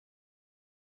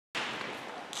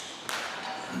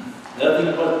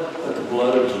Nothing but the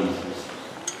blood of Jesus.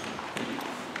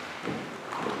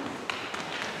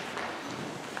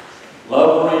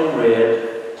 Love ran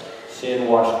red, sin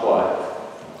washed white.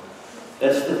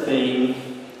 That's the theme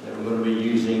that we're going to be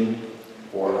using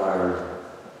for our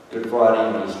Good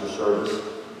Friday and Easter service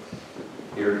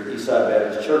here at Eastside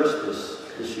Baptist Church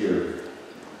this year.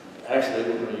 Actually,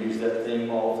 we're going to use that theme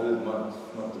all through the month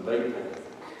of April.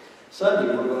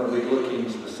 Sunday, we're going to be looking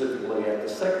specifically at the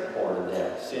second part of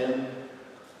that, sin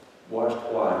washed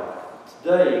white.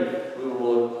 Today, we will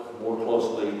look more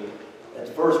closely at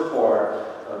the first part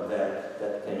of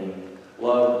that theme,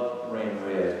 love ran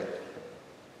red.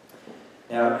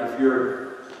 Now, if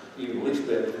you're even at least a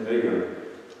bit familiar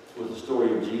with the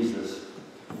story of Jesus,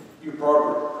 you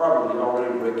probably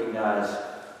already recognize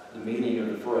the meaning of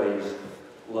the phrase,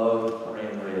 love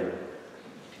ran red.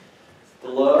 The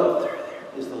love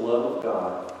is the love of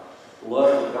God. The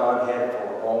love that God had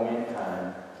for all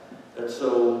mankind. That's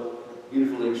so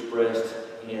beautifully expressed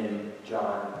in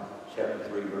John chapter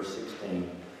 3, verse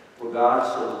 16. For God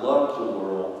so loved the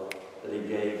world that he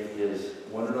gave his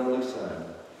one and only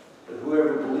Son, that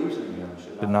whoever believes in him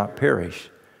should not perish,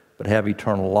 but have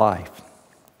eternal life.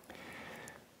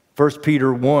 1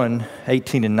 Peter 1,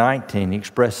 18 and 19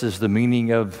 expresses the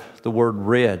meaning of the word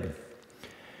red.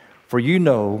 For you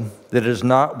know that it is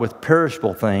not with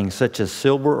perishable things such as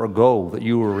silver or gold that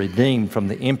you were redeemed from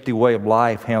the empty way of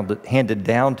life handed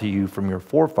down to you from your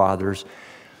forefathers,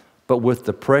 but with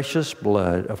the precious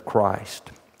blood of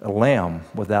Christ, a lamb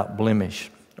without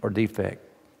blemish or defect.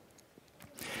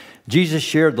 Jesus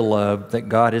shared the love that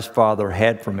God his Father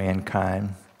had for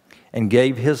mankind and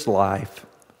gave his life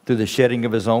through the shedding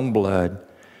of his own blood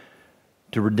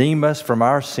to redeem us from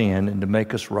our sin and to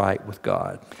make us right with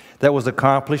God. That was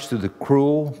accomplished through the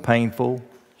cruel, painful,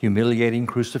 humiliating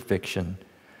crucifixion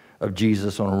of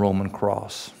Jesus on a Roman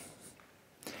cross.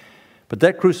 But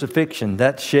that crucifixion,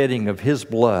 that shedding of his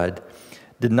blood,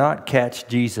 did not catch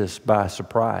Jesus by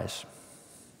surprise.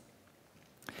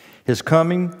 His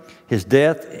coming, his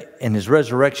death, and his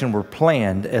resurrection were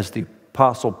planned, as the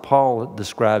Apostle Paul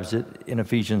describes it in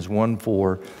Ephesians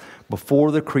 1:4,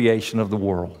 before the creation of the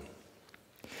world.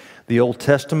 The Old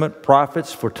Testament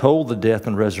prophets foretold the death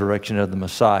and resurrection of the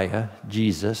Messiah,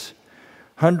 Jesus,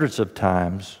 hundreds of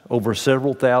times over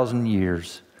several thousand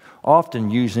years, often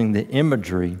using the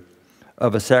imagery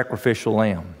of a sacrificial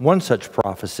lamb. One such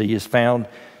prophecy is found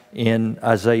in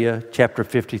Isaiah chapter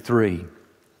 53.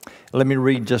 Let me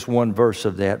read just one verse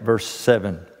of that, verse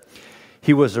 7.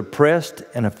 He was oppressed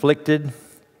and afflicted,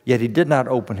 yet he did not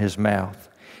open his mouth.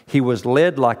 He was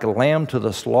led like a lamb to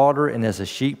the slaughter, and as a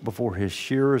sheep before his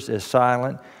shearers is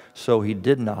silent, so he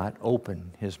did not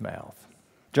open his mouth.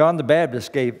 John the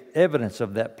Baptist gave evidence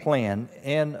of that plan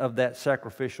and of that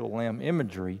sacrificial lamb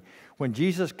imagery when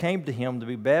Jesus came to him to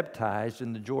be baptized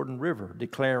in the Jordan River,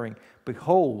 declaring,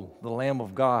 "Behold, the Lamb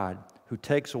of God who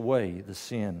takes away the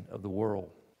sin of the world."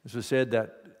 As we said,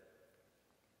 that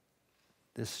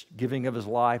this giving of his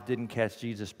life didn't catch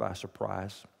Jesus by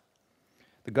surprise.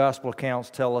 The gospel accounts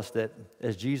tell us that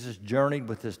as Jesus journeyed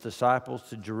with his disciples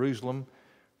to Jerusalem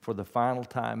for the final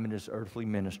time in his earthly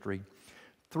ministry,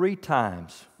 three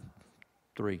times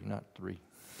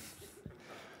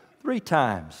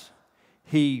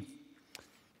he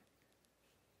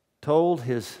told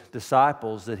his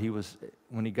disciples that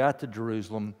when he got to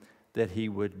Jerusalem, that he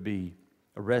would be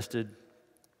arrested,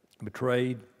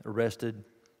 betrayed, arrested,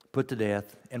 put to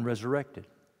death, and resurrected.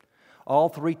 All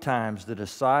three times the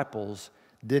disciples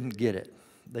didn't get it.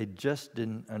 They just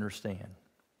didn't understand.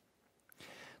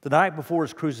 The night before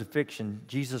his crucifixion,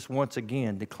 Jesus once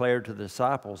again declared to the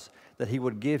disciples that he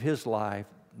would give his life,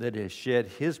 that is, shed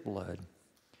his blood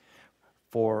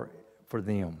for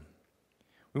them.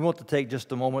 We want to take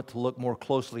just a moment to look more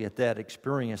closely at that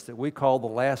experience that we call the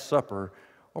Last Supper,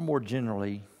 or more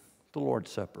generally, the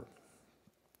Lord's Supper.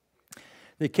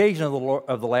 The occasion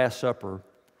of the Last Supper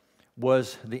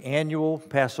was the annual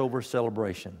Passover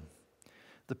celebration.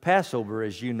 The Passover,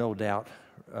 as you no doubt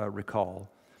recall,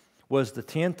 was the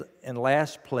 10th and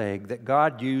last plague that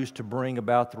God used to bring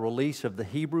about the release of the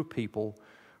Hebrew people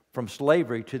from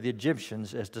slavery to the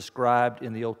Egyptians, as described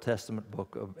in the Old Testament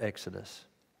book of Exodus.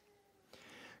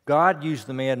 God used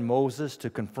the man Moses to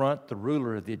confront the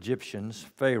ruler of the Egyptians,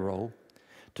 Pharaoh,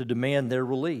 to demand their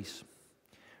release.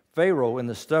 Pharaoh, in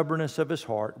the stubbornness of his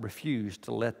heart, refused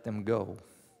to let them go.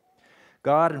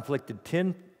 God inflicted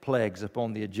 10 plagues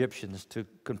upon the Egyptians to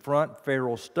confront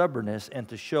Pharaoh's stubbornness and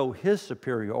to show his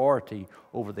superiority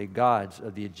over the gods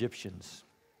of the Egyptians.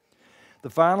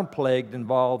 The final plague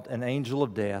involved an angel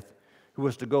of death who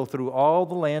was to go through all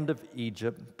the land of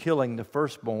Egypt, killing the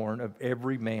firstborn of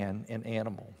every man and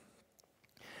animal.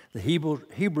 The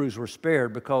Hebrews were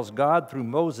spared because God, through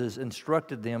Moses,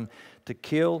 instructed them to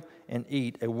kill and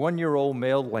eat a 1-year-old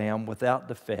male lamb without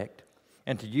defect,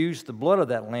 and to use the blood of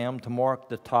that lamb to mark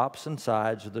the tops and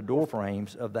sides of the door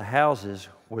frames of the houses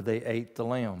where they ate the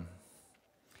lamb.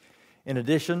 In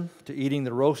addition to eating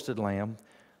the roasted lamb,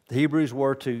 the Hebrews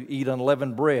were to eat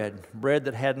unleavened bread, bread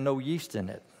that had no yeast in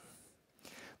it.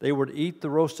 They were to eat the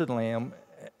roasted lamb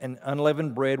and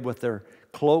unleavened bread with their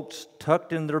cloaks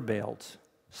tucked in their belts,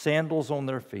 sandals on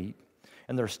their feet,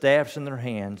 and their staffs in their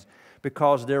hands,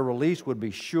 because their release would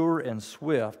be sure and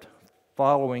swift,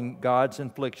 following God's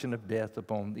infliction of death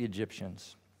upon the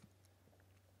Egyptians.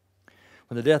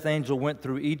 When the death angel went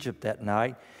through Egypt that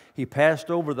night, he passed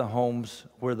over the homes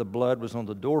where the blood was on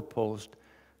the doorpost,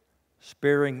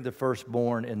 sparing the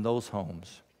firstborn in those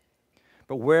homes.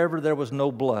 But wherever there was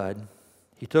no blood,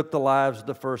 he took the lives of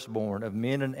the firstborn, of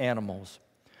men and animals,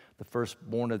 the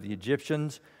firstborn of the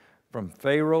Egyptians, from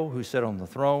Pharaoh, who sat on the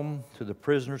throne, to the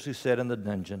prisoners who sat in the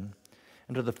dungeon,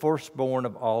 and to the firstborn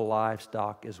of all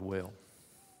livestock as well.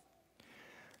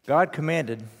 God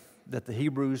commanded that the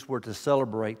Hebrews were to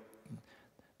celebrate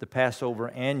the Passover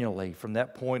annually from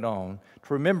that point on,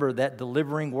 to remember that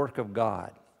delivering work of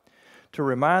God, to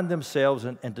remind themselves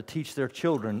and to teach their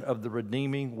children of the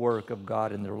redeeming work of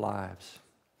God in their lives.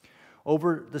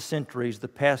 Over the centuries, the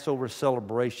Passover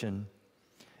celebration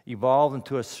evolved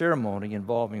into a ceremony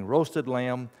involving roasted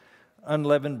lamb,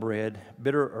 unleavened bread,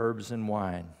 bitter herbs, and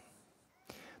wine.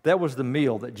 That was the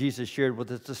meal that Jesus shared with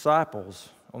his disciples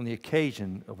on the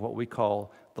occasion of what we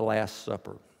call the Last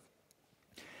Supper.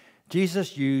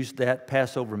 Jesus used that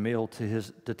Passover meal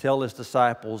to tell his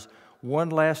disciples one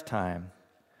last time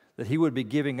that he would be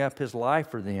giving up his life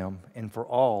for them and for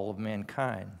all of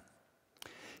mankind.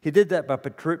 He did that by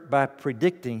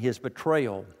predicting his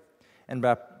betrayal and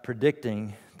by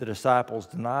predicting the disciples'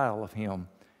 denial of him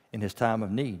in his time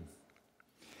of need.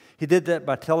 He did that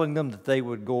by telling them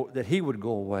that he would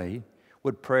go away,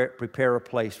 would prepare a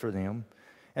place for them,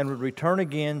 and would return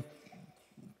again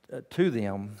to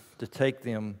them to take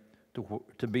them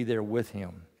to be there with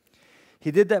him.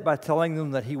 He did that by telling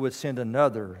them that he would send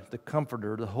another, the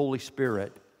Comforter, the Holy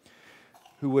Spirit,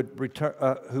 who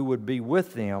would be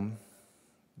with them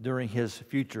during his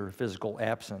future physical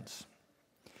absence.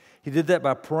 He did that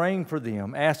by praying for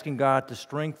them, asking God to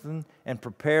strengthen and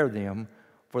prepare them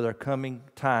for their coming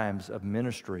times of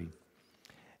ministry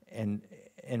and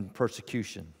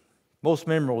persecution. Most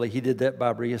memorably, he did that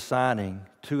by reassigning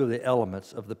two of the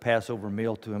elements of the Passover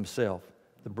meal to himself,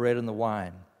 the bread and the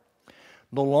wine.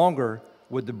 No longer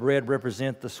would the bread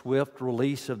represent the swift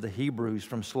release of the Hebrews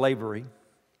from slavery.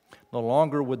 No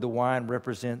longer would the wine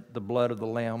represent the blood of the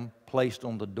lamb placed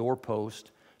on the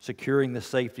doorpost, securing the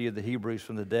safety of the Hebrews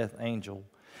from the death angel.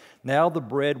 Now the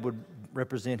bread would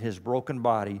represent his broken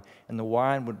body, and the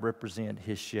wine would represent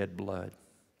his shed blood.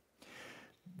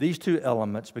 These two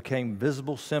elements became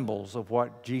visible symbols of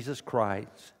what Jesus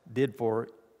Christ did for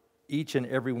each and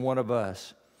every one of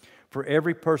us, for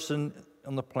every person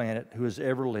on the planet who has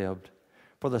ever lived,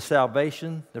 for the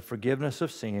salvation, the forgiveness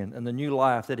of sin, and the new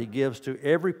life that he gives to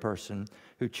every person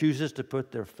who chooses to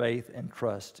put their faith and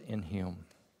trust in him.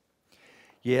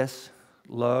 Yes,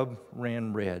 love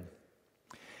ran red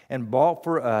and bought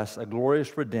for us a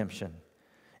glorious redemption,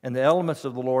 and the elements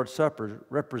of the Lord's Supper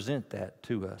represent that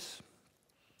to us.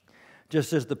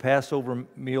 Just as the Passover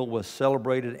meal was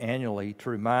celebrated annually to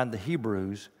remind the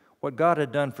Hebrews what God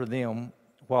had done for them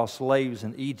while slaves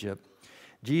in Egypt,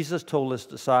 Jesus told his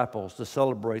disciples to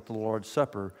celebrate the Lord's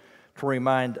Supper to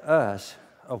remind us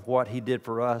of what he did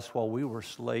for us while we were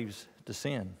slaves to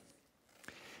sin.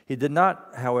 He did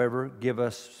not, however, give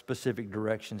us specific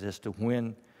directions as to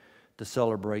when to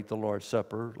celebrate the Lord's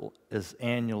Supper, as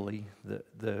annually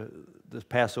the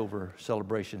Passover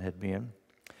celebration had been.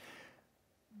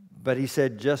 But he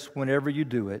said, just whenever you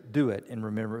do it in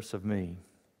remembrance of me.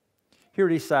 Here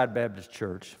at Eastside Baptist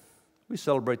Church, we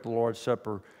celebrate the Lord's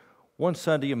Supper one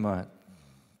Sunday a month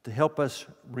to help us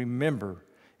remember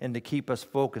and to keep us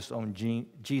focused on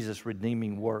Jesus'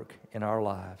 redeeming work in our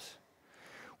lives.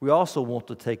 We also want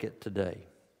to take it today,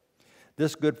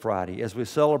 this Good Friday, as we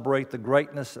celebrate the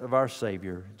greatness of our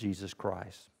Savior, Jesus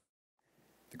Christ.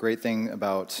 The great thing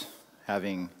about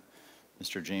having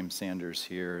Mr. James Sanders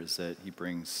here is that he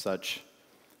brings such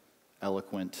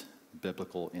eloquent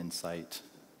biblical insight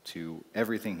to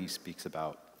everything he speaks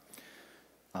about.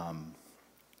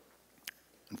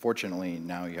 Unfortunately,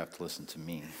 now you have to listen to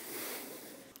me.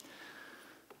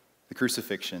 The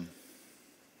crucifixion.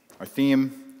 Our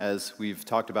theme, as we've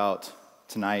talked about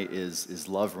tonight, is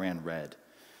love ran red.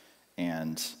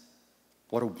 And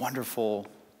what a wonderful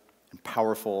and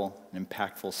powerful and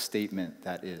impactful statement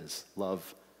that is.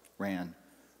 Love ran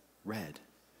red.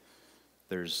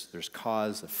 There's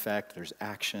cause, effect, there's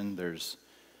action, there's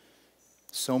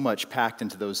so much packed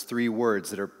into those three words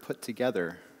that are put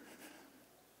together.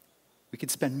 We could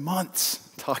spend months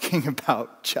talking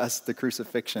about just the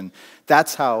crucifixion.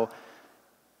 That's how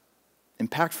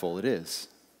impactful it is.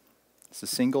 It's the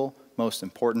single most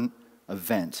important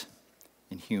event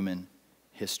in human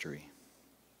history.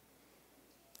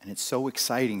 And it's so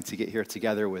exciting to get here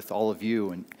together with all of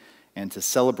you and to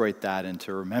celebrate that and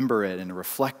to remember it and to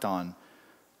reflect on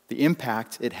the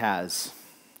impact it has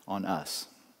on us.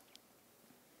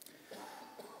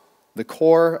 The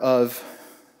core of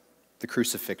the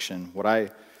crucifixion, what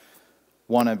I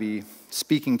want to be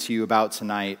speaking to you about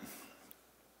tonight,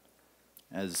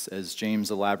 as James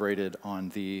elaborated on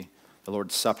the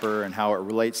Lord's Supper and how it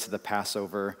relates to the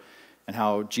Passover and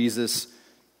how Jesus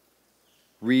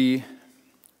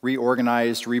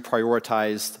reorganized,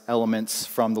 reprioritized elements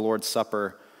from the Lord's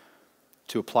Supper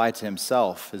to apply to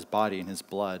himself, his body and his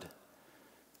blood.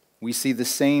 We see the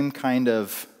same kind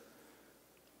of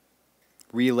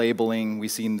relabeling, we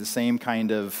see the same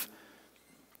kind of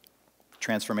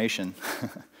transformation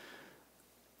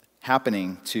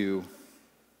happening to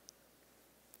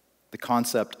the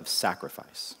concept of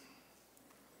sacrifice.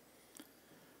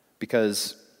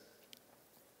 Because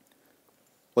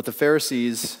what the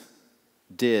Pharisees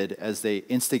did as they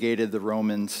instigated the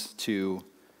Romans to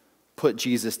put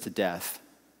Jesus to death,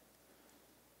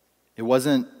 it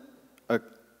wasn't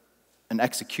an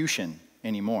execution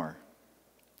anymore.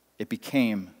 It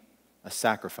became a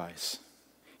sacrifice.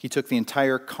 He took the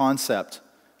entire concept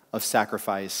of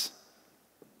sacrifice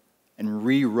and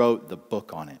rewrote the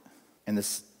book on it. And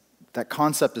that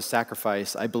concept of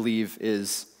sacrifice, I believe,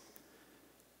 is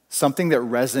something that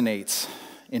resonates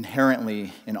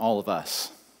inherently in all of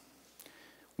us.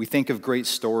 We think of great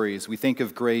stories, we think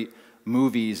of great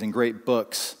movies and great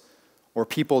books, or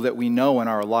people that we know in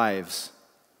our lives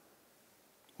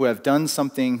who have done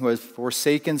something, who have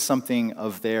forsaken something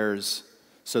of theirs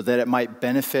so that it might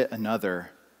benefit another.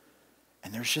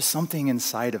 And there's just something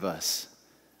inside of us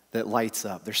that lights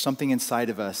up. There's something inside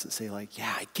of us that say like,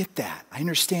 yeah, I get that. I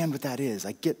understand what that is.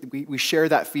 We share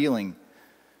that feeling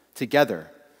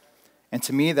together. And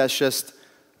to me, that's just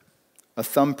a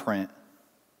thumbprint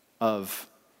of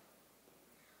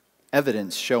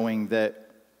evidence showing that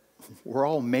we're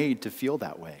all made to feel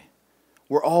that way.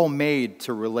 We're all made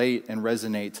to relate and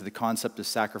resonate to the concept of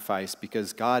sacrifice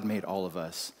because God made all of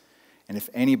us. And if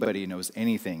anybody knows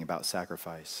anything about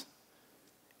sacrifice,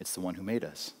 it's the one who made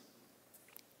us.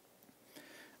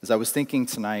 As I was thinking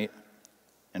tonight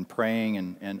and praying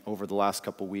and over the last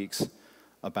couple weeks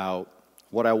about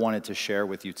what I wanted to share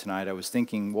with you tonight, I was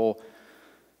thinking, well,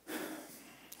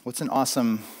 what's an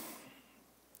awesome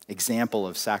example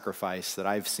of sacrifice that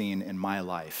I've seen in my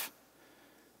life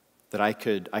that I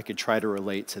could try to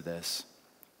relate to this?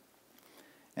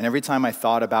 And every time I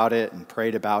thought about it and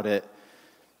prayed about it,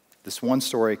 this one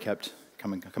story kept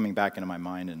coming back into my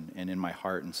mind and in my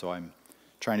heart, and so I'm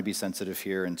trying to be sensitive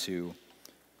here and to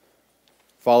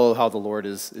follow how the Lord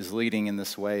is leading in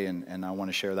this way, and I want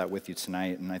to share that with you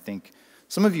tonight. And I think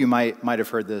some of you might have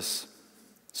heard this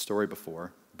story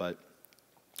before, but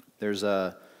there's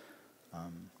a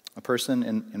person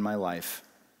in my life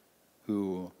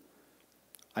who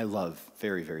I love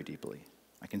very, very deeply.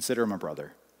 I consider him a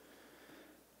brother.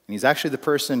 And he's actually the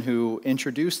person who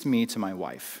introduced me to my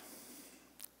wife.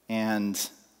 And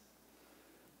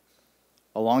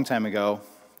a long time ago,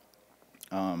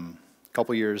 a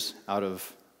couple years out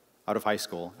of high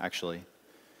school, actually,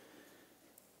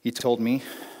 he told me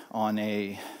on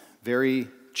a very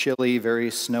chilly,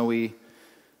 very snowy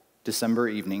December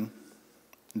evening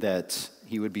that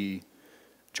he would be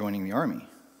joining the army.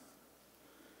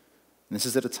 And this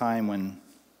is at a time when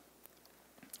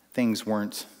things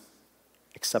weren't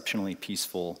exceptionally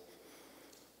peaceful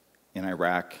in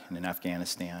Iraq and in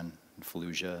Afghanistan and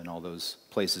Fallujah and all those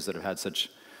places that have had such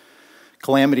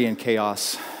calamity and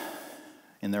chaos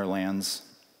in their lands.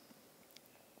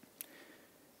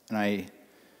 And I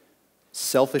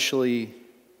selfishly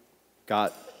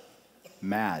got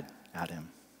mad at him.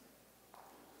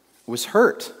 I was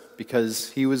hurt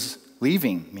because he was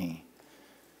leaving me.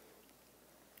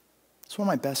 It's one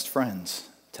of my best friends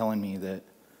telling me that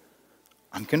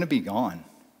I'm going to be gone.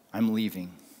 I'm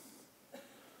leaving.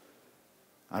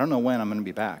 I don't know when I'm going to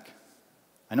be back.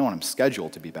 I know when I'm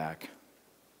scheduled to be back.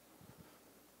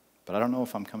 But I don't know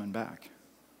if I'm coming back.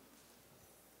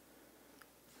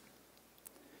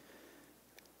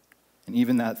 And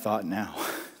even that thought now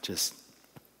just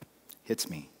hits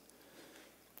me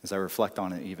as I reflect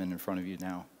on it even in front of you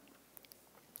now.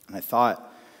 And I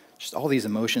thought, just all these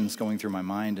emotions going through my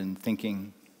mind and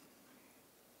thinking,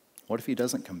 What if he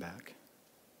doesn't come back?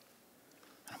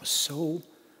 I was so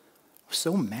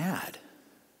mad.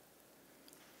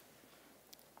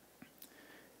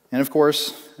 And of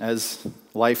course, as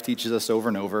life teaches us over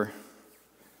and over,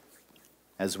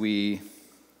 as we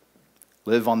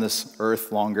live on this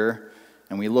earth longer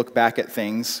and we look back at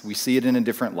things, we see it in a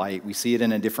different light, we see it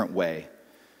in a different way.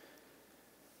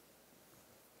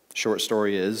 Short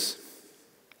story is,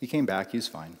 he came back, he's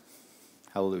fine.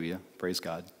 Hallelujah, praise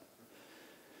God.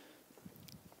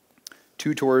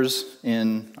 2 tours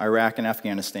in Iraq and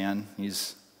Afghanistan.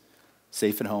 He's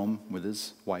safe at home with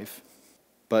his wife.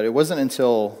 But it wasn't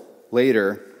until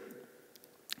later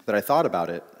that I thought about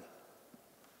it.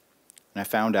 And I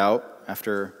found out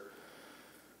after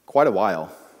quite a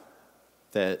while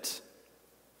that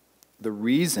the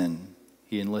reason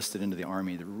he enlisted into the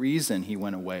army, the reason he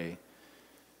went away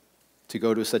to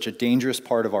go to such a dangerous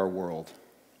part of our world,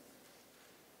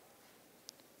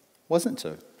 wasn't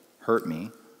to hurt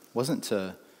me, wasn't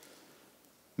to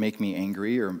make me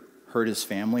angry or hurt his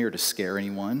family or to scare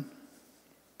anyone.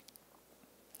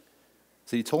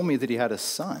 So he told me that he had a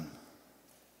son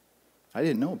I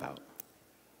didn't know about,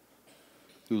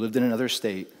 who lived in another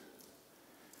state,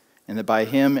 and that by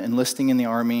him enlisting in the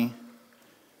army,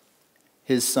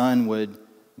 his son would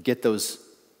get those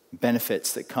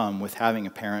benefits that come with having a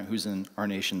parent who's in our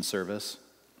nation's service.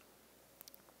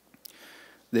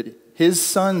 That his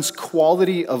son's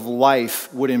quality of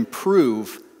life would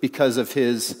improve because of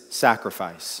his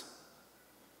sacrifice.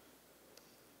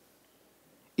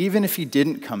 Even if he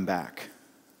didn't come back,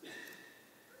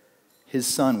 his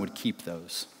son would keep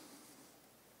those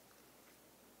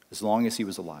as long as he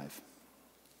was alive.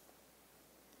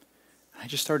 I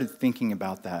just started thinking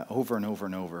about that over and over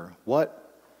and over. What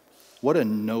a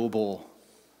noble,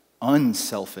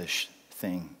 unselfish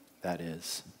thing that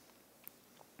is.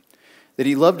 That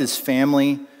he loved his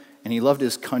family and he loved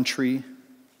his country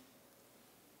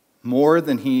more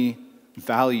than he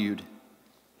valued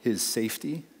his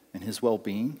safety and his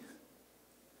well-being.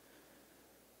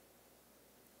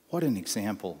 What an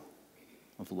example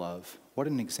of love. What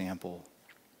an example.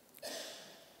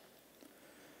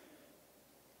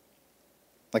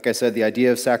 Like I said, the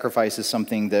idea of sacrifice is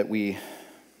something that we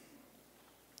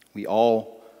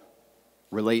all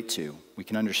relate to. We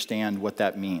can understand what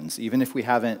that means, even if we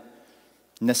haven't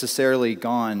necessarily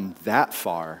gone that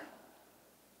far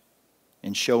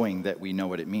in showing that we know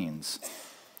what it means.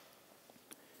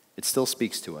 It still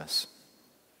speaks to us.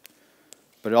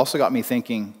 But it also got me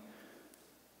thinking,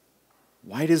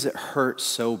 why does it hurt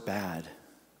so bad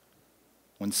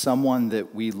when someone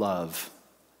that we love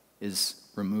is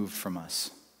removed from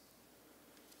us?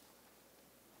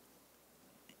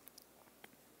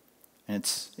 And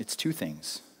it's 2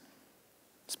 things.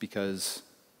 It's because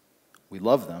we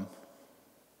love them,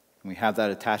 and we have that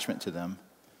attachment to them,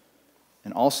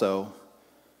 and also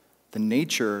the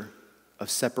nature of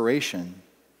separation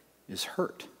is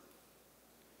hurt.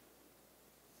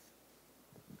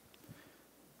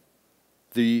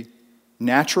 The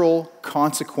natural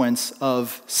consequence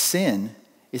of sin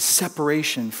is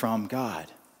separation from God.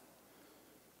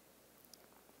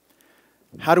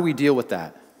 How do we deal with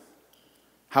that?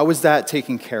 How is that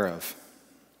taken care of?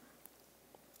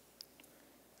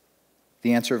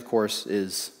 The answer, of course,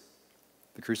 is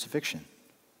the crucifixion.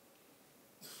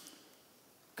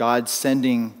 God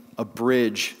sending a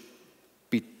bridge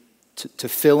to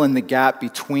fill in the gap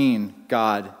between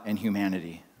God and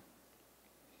humanity.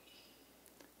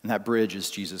 And that bridge is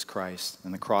Jesus Christ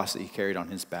and the cross that he carried on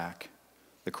his back,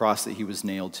 the cross that he was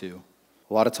nailed to.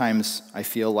 A lot of times I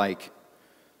feel like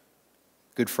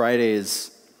Good Friday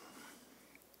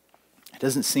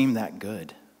doesn't seem that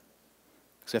good.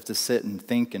 Because we have to sit and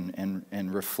think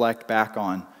and reflect back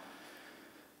on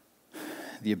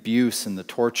the abuse and the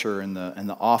torture and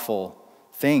the awful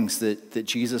things that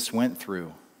Jesus went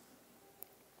through.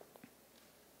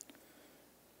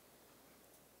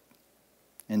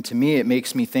 And to me, it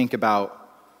makes me think about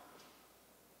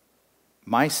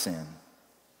my sin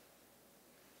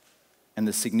and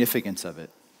the significance of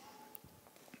it.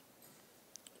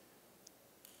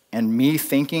 And me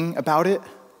thinking about it,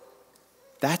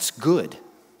 that's good.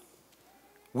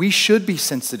 We should be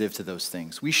sensitive to those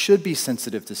things. We should be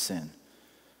sensitive to sin.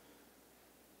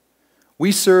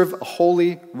 We serve a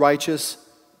holy, righteous,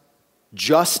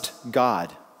 just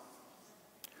God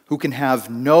who can have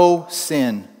no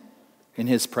sin in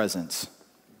his presence.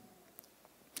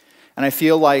 And I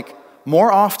feel like more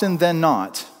often than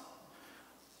not,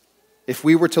 if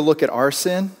we were to look at our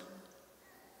sin,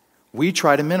 we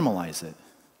try to minimize it.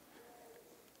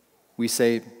 We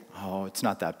say, oh, it's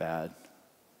not that bad.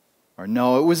 Or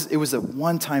no, it was a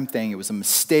one-time thing. It was a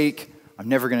mistake. I'm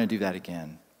never going to do that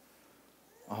again.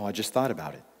 oh, I just thought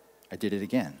about it. I did it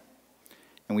again.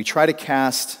 And we try to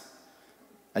cast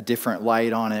a different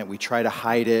light on it. We try to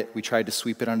hide it. We try to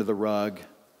sweep it under the rug.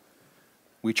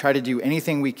 We try to do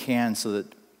anything we can so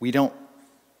that we don't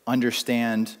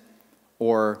understand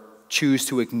or choose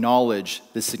to acknowledge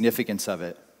the significance of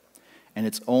it. And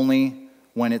it's only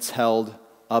when it's held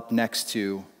up next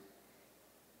to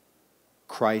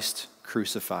Christ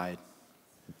crucified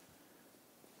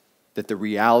that the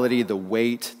reality, the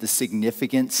weight, the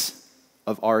significance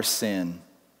of our sin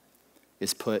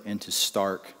is put into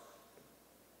stark,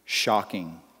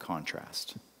 shocking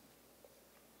contrast.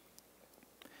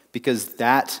 Because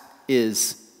that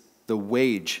is the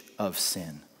wage of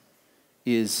sin,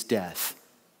 is death.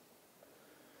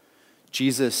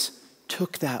 Jesus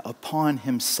took that upon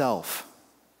himself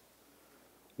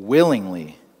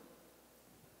willingly.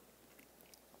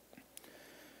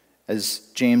 As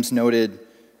James noted,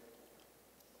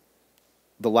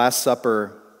 the Last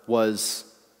Supper was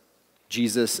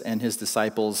Jesus and his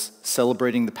disciples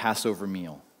celebrating the Passover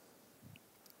meal.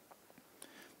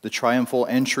 The triumphal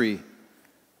entry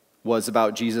was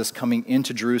about Jesus coming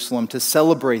into Jerusalem to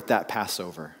celebrate that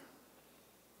Passover.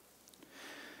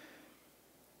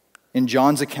 In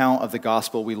John's account of the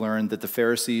gospel, we learned that the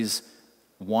Pharisees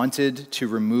wanted to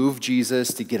remove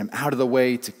Jesus, to get him out of the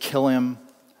way, to kill him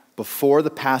before the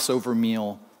Passover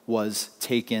meal was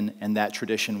taken and that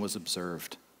tradition was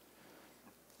observed.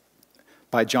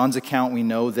 By John's account, we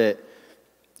know that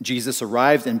Jesus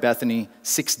arrived in Bethany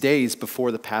 6 days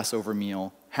before the Passover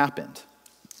meal happened.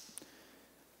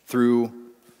 Through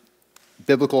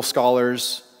biblical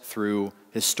scholars, through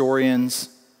historians,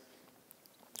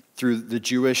 through the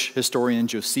Jewish historian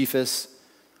Josephus,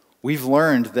 we've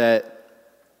learned that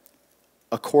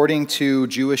according to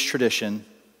Jewish tradition,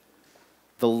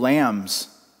 the lambs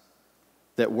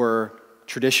that were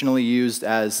traditionally used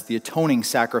as the atoning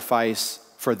sacrifice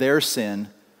for their sin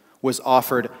was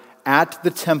offered at the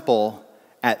temple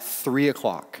at 3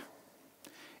 o'clock.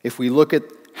 If we look at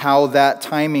how that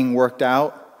timing worked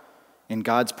out in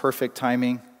God's perfect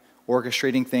timing,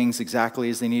 orchestrating things exactly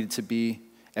as they needed to be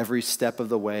every step of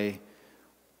the way,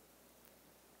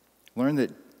 learn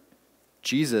that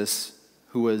Jesus,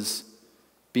 who was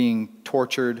being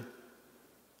tortured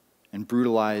and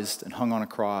brutalized and hung on a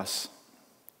cross,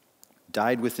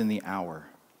 died within the hour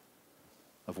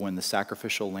of when the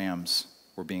sacrificial lambs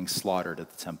were being slaughtered at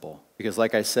the temple. Because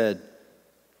like I said,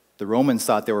 the Romans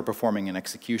thought they were performing an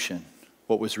execution.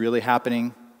 What was really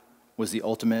happening was the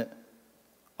ultimate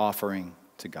offering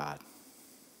to God.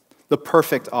 The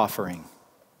perfect offering.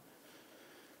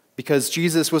 Because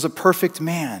Jesus was a perfect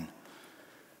man.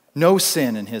 No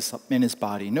sin in his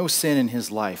body, no sin in his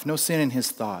life, no sin in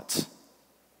his thoughts.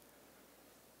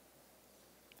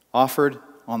 Offered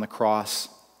on the cross,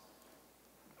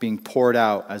 being poured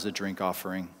out as a drink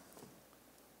offering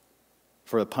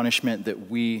for a punishment that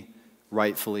we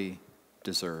rightfully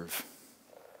deserve.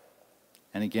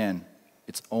 And again,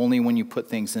 it's only when you put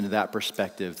things into that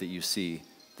perspective that you see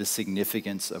the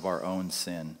significance of our own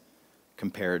sin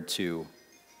compared to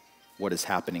what is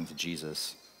happening to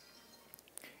Jesus.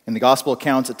 In the gospel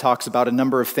accounts, it talks about a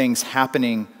number of things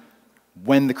happening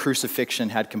when the crucifixion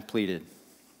had completed.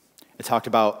 It talked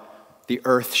about the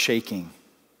earth shaking.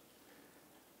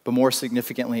 But more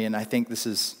significantly, and I think this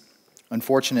is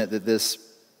unfortunate that this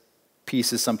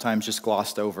piece is sometimes just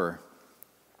glossed over,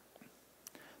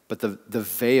 but the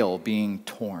veil being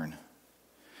torn.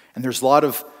 And there's a lot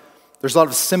of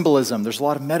symbolism, there's a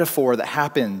lot of metaphor that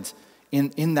happened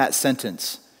in that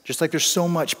sentence. Just like there's so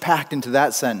much packed into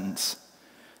that sentence.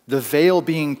 The veil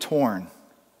being torn.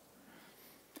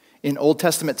 In Old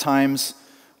Testament times,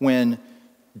 when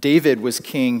David was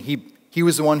king, he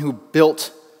was the one who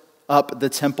built up the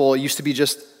temple. It used to be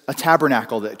just a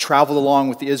tabernacle that traveled along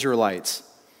with the Israelites.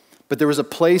 But there was a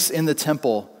place in the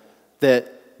temple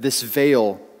that this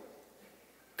veil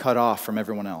cut off from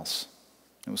everyone else.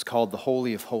 It was called the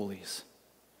Holy of Holies.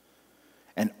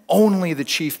 And only the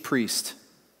chief priest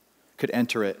could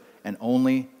enter it, and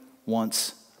only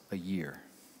once a year.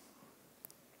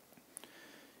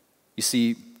 You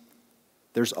see,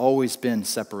 there's always been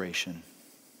separation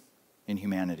in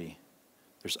humanity.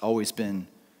 There's always been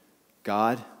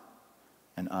God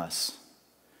and us.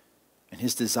 And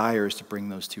his desire is to bring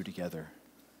those two together.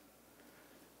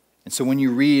 And so when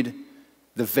you read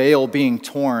the veil being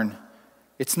torn,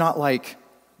 it's not like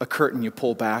a curtain you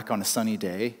pull back on a sunny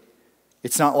day.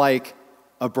 It's not like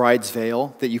a bride's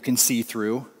veil that you can see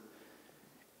through.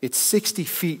 It's 60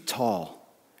 feet tall.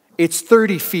 It's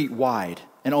 30 feet wide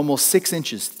and almost 6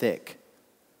 inches thick.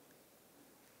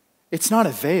 It's not a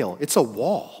veil, it's a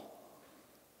wall.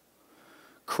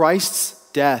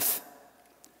 Christ's death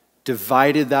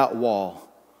divided that wall,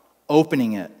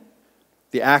 opening it,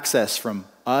 the access from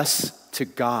us to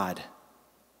God.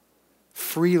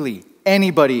 Freely,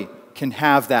 anybody can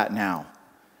have that now.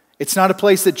 It's not a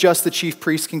place that just the chief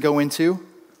priest can go into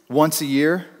once a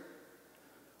year.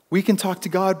 We can talk to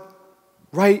God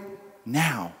right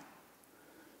now.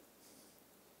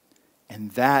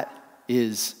 And that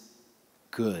is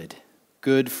good.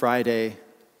 Good Friday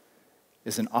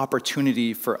is an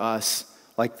opportunity for us,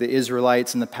 like the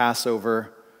Israelites in the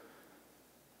Passover,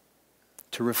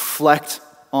 to reflect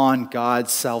on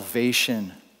God's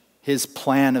salvation, his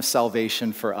plan of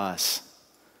salvation for us,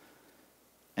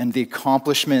 and the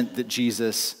accomplishment that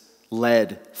Jesus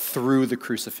led through the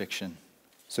crucifixion.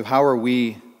 So how are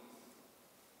we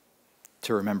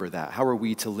to remember that? How are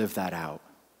we to live that out?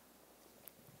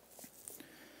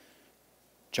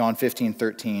 John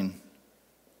 15:13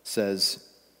 says,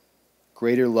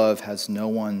 "Greater love has no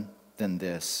one than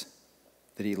this,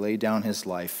 that he laid down his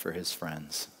life for his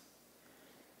friends."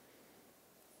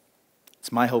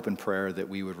 It's my hope and prayer that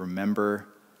we would remember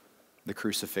the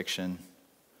crucifixion,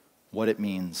 what it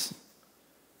means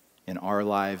in our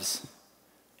lives,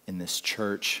 in this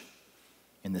church,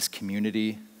 in this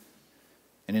community,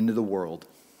 and into the world.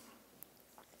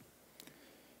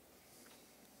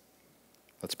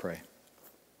 Let's pray.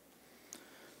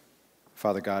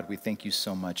 Father God, we thank you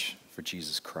so much for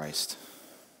Jesus Christ.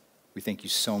 We thank you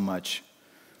so much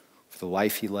for the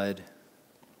life he led.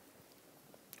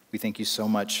 We thank you so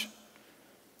much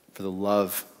for the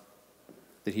love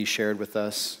that he shared with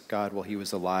us, God, while he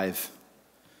was alive.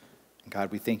 And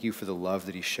God, we thank you for the love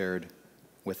that he shared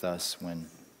with us when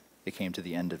it came to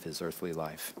the end of his earthly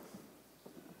life.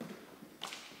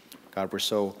 God, we're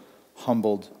so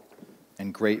humbled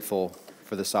and grateful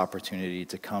for this opportunity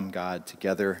to come, God,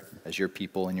 together as your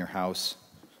people in your house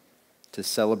to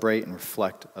celebrate and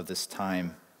reflect of this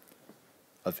time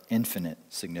of infinite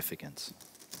significance.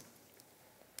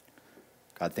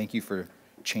 God, thank you for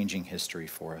changing history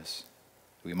for us,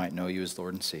 that we might know you as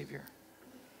Lord and Savior.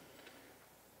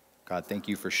 God, thank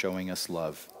you for showing us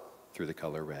love through the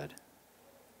color red.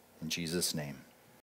 In Jesus' name.